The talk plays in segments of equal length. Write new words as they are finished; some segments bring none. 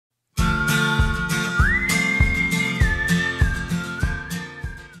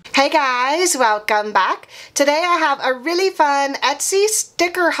Hey guys, welcome back. Today I have a really fun Etsy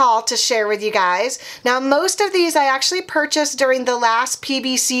sticker haul to share with you guys. Now most of these I actually purchased during the last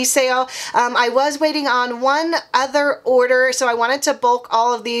PBC sale. I was waiting on one other order, so I wanted to bulk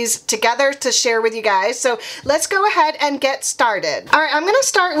all of these together to share with you guys. So let's go ahead and get started. Alright, I'm going to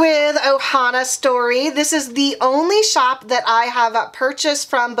start with Ohana Story. This is the only shop that I have purchased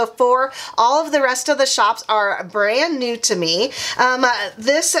from before. All of the rest of the shops are brand new to me.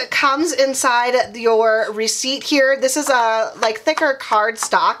 This comes inside your receipt here. This is a like thicker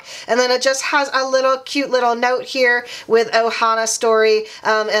cardstock, and then it just has a little cute little note here with Ohana Story,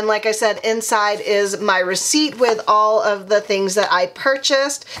 and like I said, inside is my receipt with all of the things that I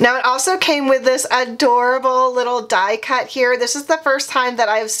purchased. Now it also came with this adorable little die cut here. This is the first time that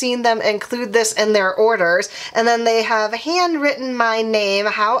I've seen them include this in their orders, and then they have handwritten my name.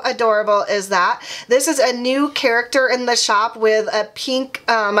 How adorable is that? This is a new character in the shop with a pink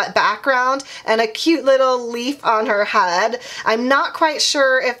background and a cute little leaf on her head. I'm not quite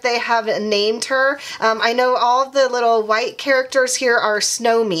sure if they have named her. I know all of the little white characters here are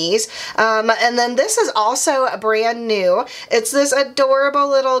Snowmies. And then this is also brand new. It's this adorable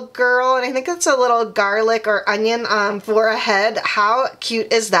little girl, and I think it's a little garlic or onion for a head. How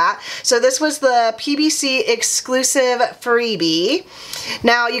cute is that? So this was the PBC exclusive freebie.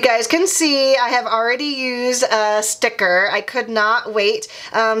 Now you guys can see I have already used a sticker. I could not wait.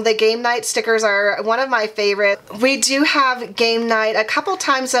 The game night stickers are one of my favorites. We do have game night a couple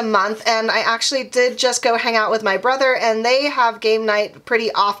times a month, and I actually did just go hang out with my brother, and they have game night pretty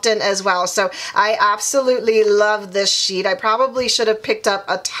often as well. So I absolutely love this sheet. I probably should have picked up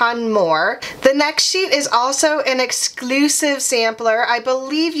a ton more. The next sheet is also an exclusive sampler. I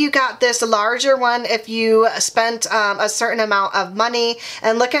believe you got this larger one if you spent a certain amount of money,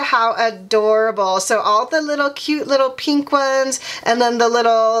 and look at how adorable. So all the little cute little pink ones, and then the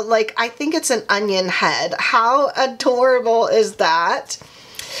little, like, I think it's an onion head. How adorable is that?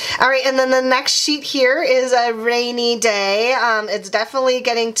 Alright, and then the next sheet here is a rainy day. It's definitely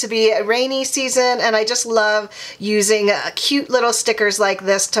getting to be a rainy season, and I just love using cute little stickers like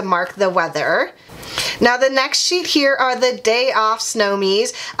this to mark the weather. Now the next sheet here are the day off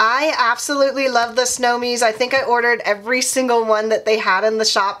Snowmies. I absolutely love the Snowmies. I think I ordered every single one that they had in the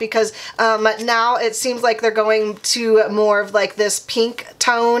shop because now it seems like they're going to more of like this pink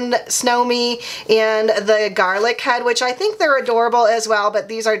toned Snowmy and the garlic head, which I think they're adorable as well, but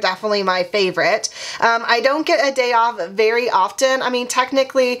these are definitely my favorite. I don't get a day off very often. I mean,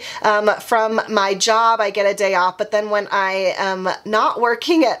 technically from my job I get a day off, but then when I am not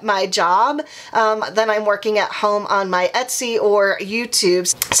working at my job, then I'm working at home on my Etsy or YouTube.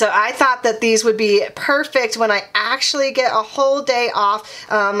 So I thought that these would be perfect when I actually get a whole day off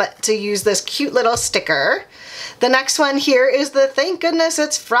to use this cute little sticker. The next one here is the thank goodness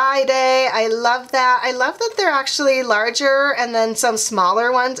it's Friday. I love that. I love that they're actually larger and then some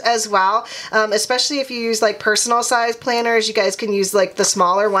smaller ones as well. Especially if you use like personal size planners, you guys can use like the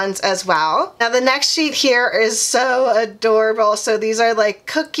smaller ones as well. Now the next sheet here is so adorable. So these are like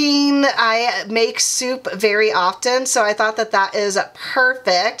cooking. I make soup very often, so I thought that that is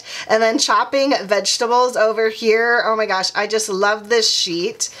perfect. And then chopping vegetables over here. Oh my gosh, I just love this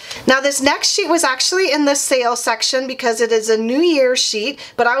sheet. Now this next sheet was actually in the sale section because it is a New Year's sheet,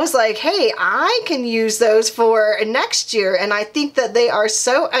 but I was like, hey, I can use those for next year, and I think that they are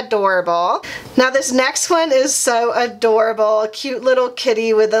so adorable. Now this next one is so adorable. A cute little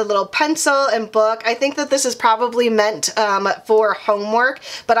kitty with a little pencil and book. I think that this is probably meant for homework,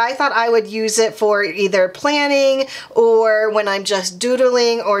 but I thought I would use it for either planning or when I'm just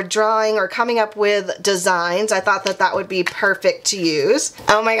doodling or drawing or coming up with designs. I thought that that would be perfect to use.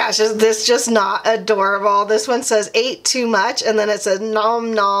 Oh my gosh, is this just not adorable? This one says ate too much, and then it says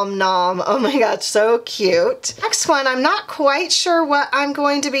nom nom nom. Oh my god, so cute. Next one, I'm not quite sure what I'm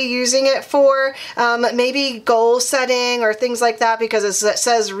going to be using it for. Maybe goal setting or things like that, because it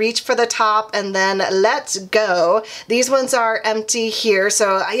says reach for the top and then let's go. These ones are empty here,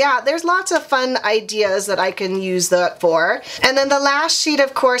 so yeah, there's lots of fun ideas that I can use that for. And then the last sheet,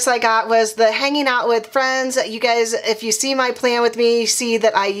 of course, I got was the hanging out with friends. You guys, if you see my plan with me, see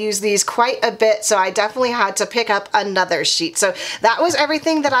that I use these quite a bit, so I definitely had to pick up another sheet. So that was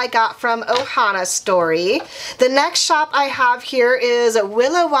everything that I got from Ohana Story. The next shop I have here is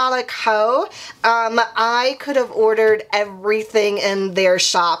WilaWaloCo. I could have ordered everything in their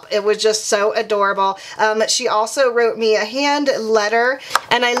shop. It was just so adorable. She also wrote me a hand letter,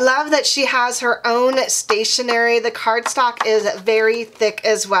 and I love that she has has her own stationery. The cardstock is very thick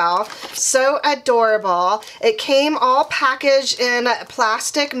as well. So adorable. It came all packaged in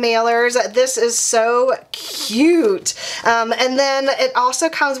plastic mailers. This is so cute. And then it also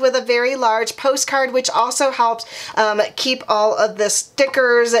comes with a very large postcard, which also helps keep all of the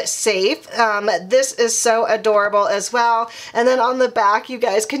stickers safe. This is so adorable as well. And then on the back, you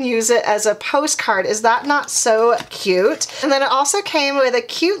guys can use it as a postcard. Is that not so cute? And then it also came with a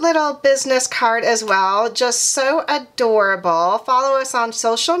cute little business card as well. Just so adorable. Follow us on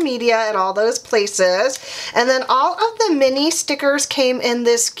social media at all those places. And then all of the mini stickers came in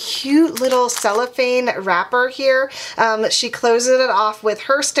this cute little cellophane wrapper here. She closes it off with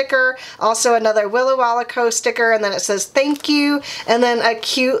her sticker, also another WilaWaloCo sticker, and then it says thank you, and then a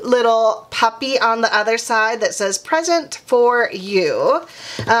cute little puppy on the other side that says present for you.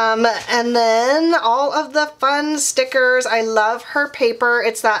 And then all of the fun stickers. I love her paper.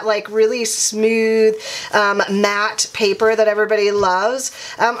 It's that like really smooth matte paper that everybody loves.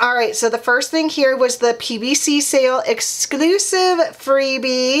 All right, so the first thing here was the PBC sale exclusive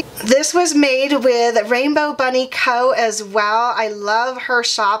freebie. This was made with Rainbow Bunny Co as well. I love her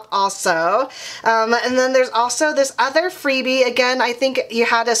shop also. And then there's also this other freebie. Again, I think you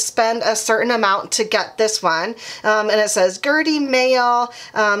had to spend a certain amount to get this one. And it says Gertie Mail,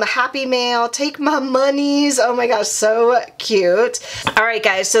 Happy Mail, take my monies. Oh my gosh, so cute. All right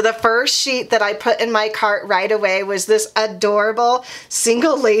guys, so the first sheet that I put in my cart right away was this adorable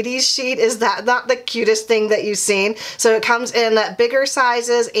single ladies sheet. Is that not the cutest thing that you've seen? So it comes in bigger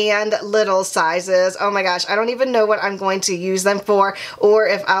sizes and little sizes. Oh my gosh, I don't even know what I'm going to use them for or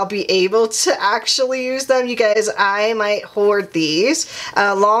if I'll be able to actually use them. You guys, I might hoard these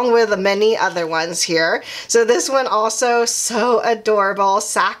along with many other ones here. So this one also so adorable,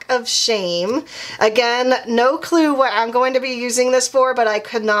 Sack of Shame. Again, no clue what I'm going to be using this for, but I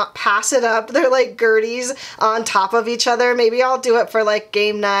could not pass it up. They're like Gerties on top of each other. Maybe I'll do it for like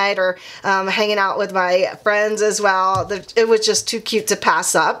game night or hanging out with my friends as well. It was just too cute to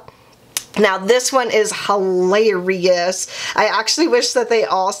pass up. Now this one is hilarious. I actually wish that they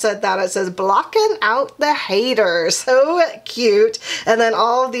all said that. It says blocking out the haters. So cute. And then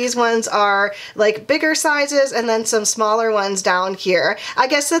all of these ones are like bigger sizes and then some smaller ones down here. I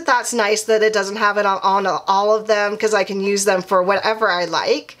guess that that's nice that it doesn't have it on all of them because I can use them for whatever I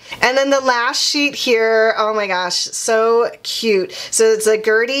like. And then the last sheet here, oh my gosh, so cute. So it's a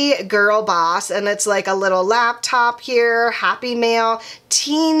Gertie Girl Boss and it's like a little laptop here, Happy Mail,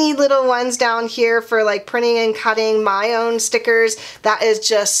 teeny little ones down here for like printing and cutting my own stickers. That is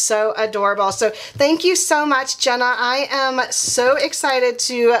just so adorable. So thank you so much, Jenna. I am so excited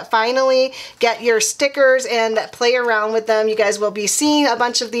to finally get your stickers and play around with them. You guys will be seeing a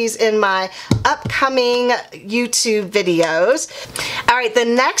bunch of these in my upcoming YouTube videos. All right, the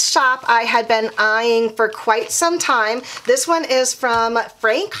next shop I had been eyeing for quite some time. This one is from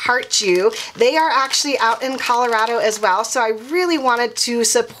Frank Heartju. They are actually out in Colorado as well, so I really wanted to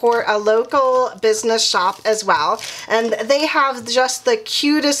support a local business shop as well. And they have just the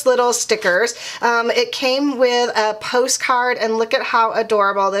cutest little stickers. It came with a postcard, and look at how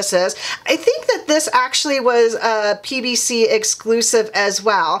adorable this is. I think that this actually was a PBC exclusive as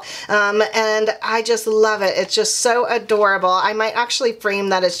well. And I just love it. It's just so adorable. I might actually frame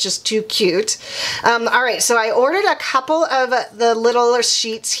that. It's just too cute. All right, so I ordered a couple of the little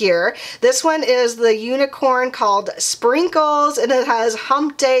sheets here. This one is the unicorn called Sprinkles, and it has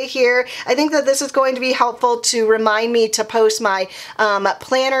hump day here. I think that this is going to be helpful to remind me to post my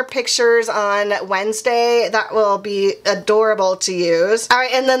planner pictures on Wednesday. That will be adorable to use. All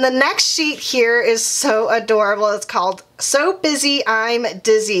right, and then the next sheet here is so adorable. It's called So Busy I'm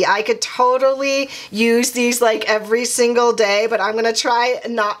Dizzy. I could totally use these like every single day, but I'm gonna try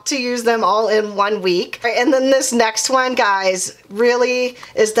not to use them all in 1 week. All right, and then this next one, guys, really,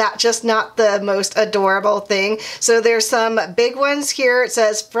 is that just not the most adorable thing? So there's some big ones here. It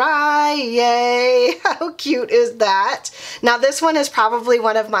says fry, yay. How cute is that? Now this one is probably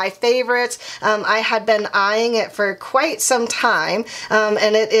one of my favorites. I had been eyeing it for quite some time,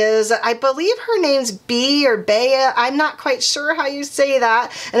 and it is, I believe her name's Bea or Bea. I'm not quite sure how you say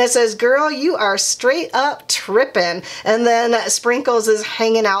that. And it says, girl, you are straight up tripping. And then Sprinkles is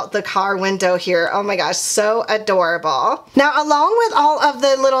hanging out the car window here. Oh my gosh, so adorable. Now, along with all of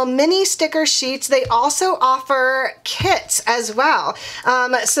the little mini sticker sheets, they also offer kits as well.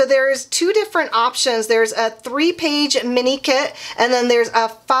 So there's two different options. There's a 3-page mini kit, and then there's a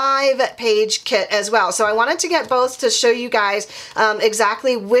 5-page kit as well. So I wanted to get both to show you guys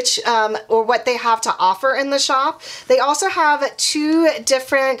exactly which or what they have to offer in the shop. They we also have 2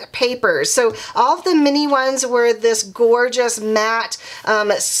 different papers. So all of the mini ones were this gorgeous matte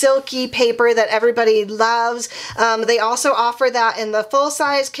silky paper that everybody loves. They also offer that in the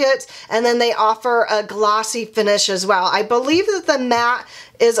full-size kits, and then they offer a glossy finish as well. I believe that the matte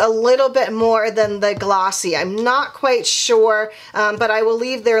is a little bit more than the glossy. I'm not quite sure, but I will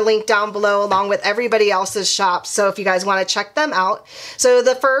leave their link down below along with everybody else's shops, so if you guys want to check them out. So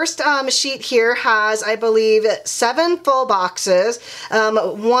the first sheet here has, I believe, 7 full boxes,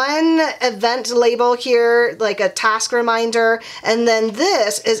 1 event label here, like a task reminder, and then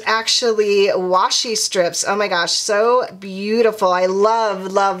this is actually washi strips. Oh my gosh, so beautiful. I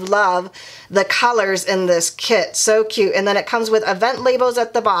love, love, love the colors in this kit. So cute. And then it comes with event labels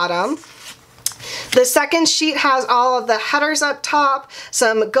at the bottom. The second sheet has all of the headers up top,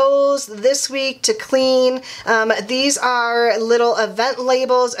 some goals this week to clean. These are little event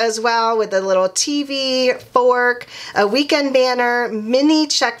labels as well with a little TV, fork, a weekend banner, mini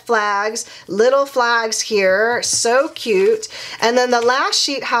check flags, little flags here, so cute. And then the last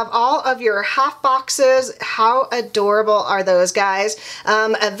sheet have all of your half boxes. How adorable are those, guys?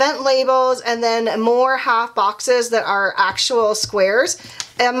 Event labels, and then more half boxes that are actual squares.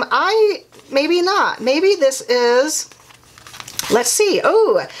 Maybe not. Maybe this is, let's see.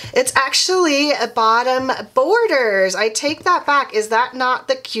 Oh, it's actually a bottom borders. I take that back. Is that not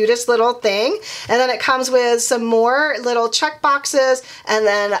the cutest little thing? And then it comes with some more little check boxes and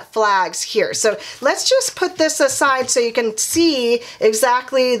then flags here. So let's just put this aside so you can see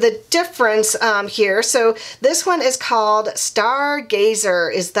exactly the difference here. So this one is called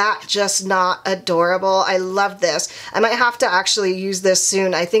Stargazer. Is that just not adorable? I love this. I might have to actually use this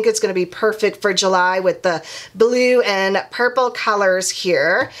soon. I think it's going to be perfect for July with the blue and purple colors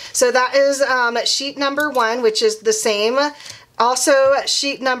here. So that is sheet number 1, which is the same. Also,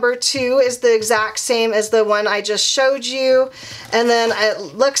 sheet number 2 is the exact same as the one I just showed you. And then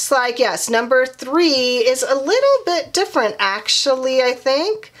it looks like, yes, number 3 is a little bit different, actually, I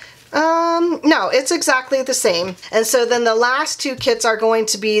think. No, it's exactly the same. And so then the last 2 kits are going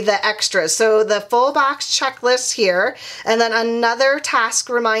to be the extras. So the full box checklist here, and then another task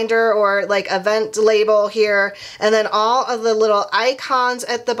reminder or like event label here, and then all of the little icons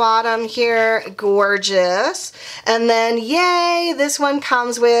at the bottom here. Gorgeous. And then yay, this one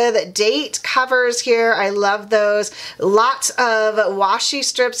comes with date covers here. I love those. Lots of washi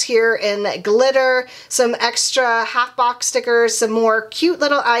strips here in glitter, some extra half box stickers, some more cute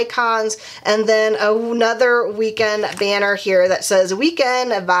little icons, and then another weekend banner here that says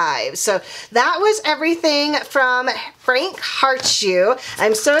weekend vibes. So that was everything from Frank Hearts You.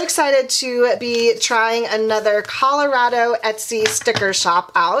 I'm so excited to be trying another Colorado Etsy sticker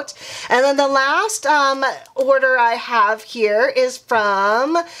shop out. And then the last order I have here is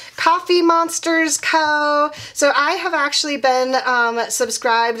from Coffee Monsterz Co. So I have actually been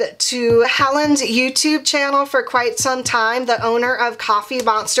subscribed to Helen's YouTube channel for quite some time, the owner of Coffee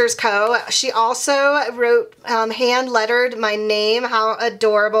Monsterz Co. She also wrote, hand lettered my name. How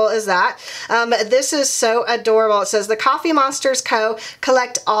adorable is that? This is so adorable. It says the Coffee Monsterz Co.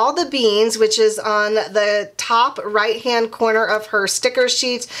 collect all the beans, which is on the top right hand corner of her sticker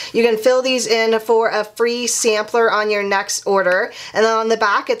sheets. You can fill these in for a free sampler on your next order. And then on the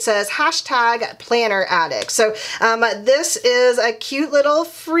back it says hashtag planner addict. So this is a cute little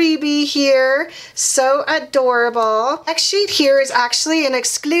freebie here. So adorable. Next sheet here is actually an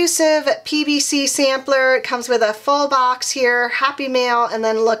exclusive PVC sampler. It comes with a full box here, Happy Mail, and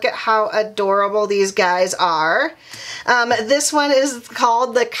then look at how adorable these guys are. This one is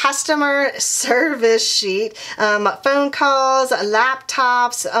called the customer service sheet. Phone calls,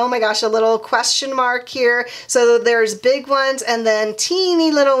 laptops, oh my gosh, a little question mark here. So there's big ones and then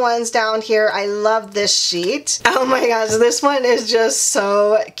teeny little ones down here. I love this sheet. Oh my gosh, this one is just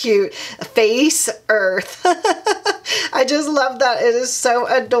so cute. Face Earth. I just love that. It is so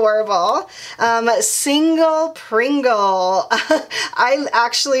adorable. Single Pringle. I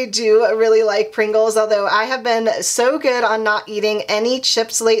actually do really like Pringles, although I have been so good on not eating any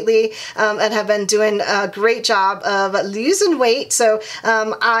chips lately and have been doing a great job of losing weight. So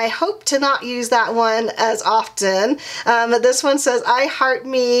I hope to not use that one as often. This one says, I heart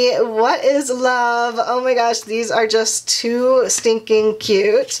me. What is love? Oh my gosh, these are just too stinking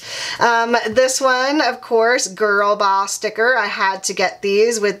cute. This one, of course, Girl Boss sticker. I had to get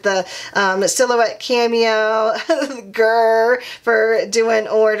these with the silhouette cameo. Grr for doing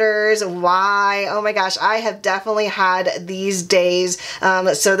orders. Why? Oh my gosh, I have definitely had these days.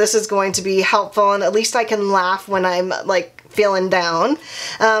 So this is going to be helpful, and at least I can laugh when I'm like feeling down.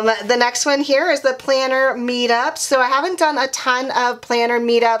 The next one here is the planner meetups. So I haven't done a ton of planner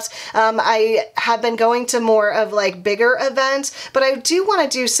meetups. I have been going to more of like bigger events, but I do want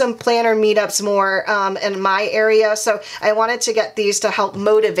to do some planner meetups more in my area. So I wanted to get these to help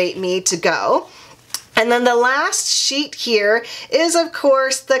motivate me to go. And then the last sheet here is, of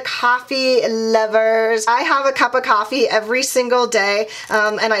course, the coffee lovers. I have a cup of coffee every single day,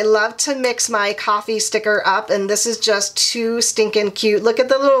 and I love to mix my coffee sticker up, and this is just too stinking cute. Look at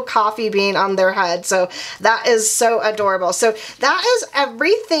the little coffee bean on their head. So that is so adorable. So that is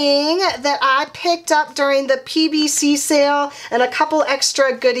everything that I picked up during the PBC sale, and a couple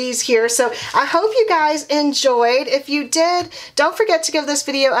extra goodies here. So I hope you guys enjoyed. If you did, don't forget to give this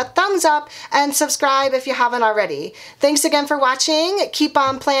video a thumbs up and subscribe if you haven't already. Thanks again for watching. Keep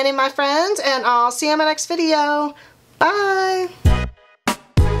on planning, my friends, and I'll see you in my next video. Bye!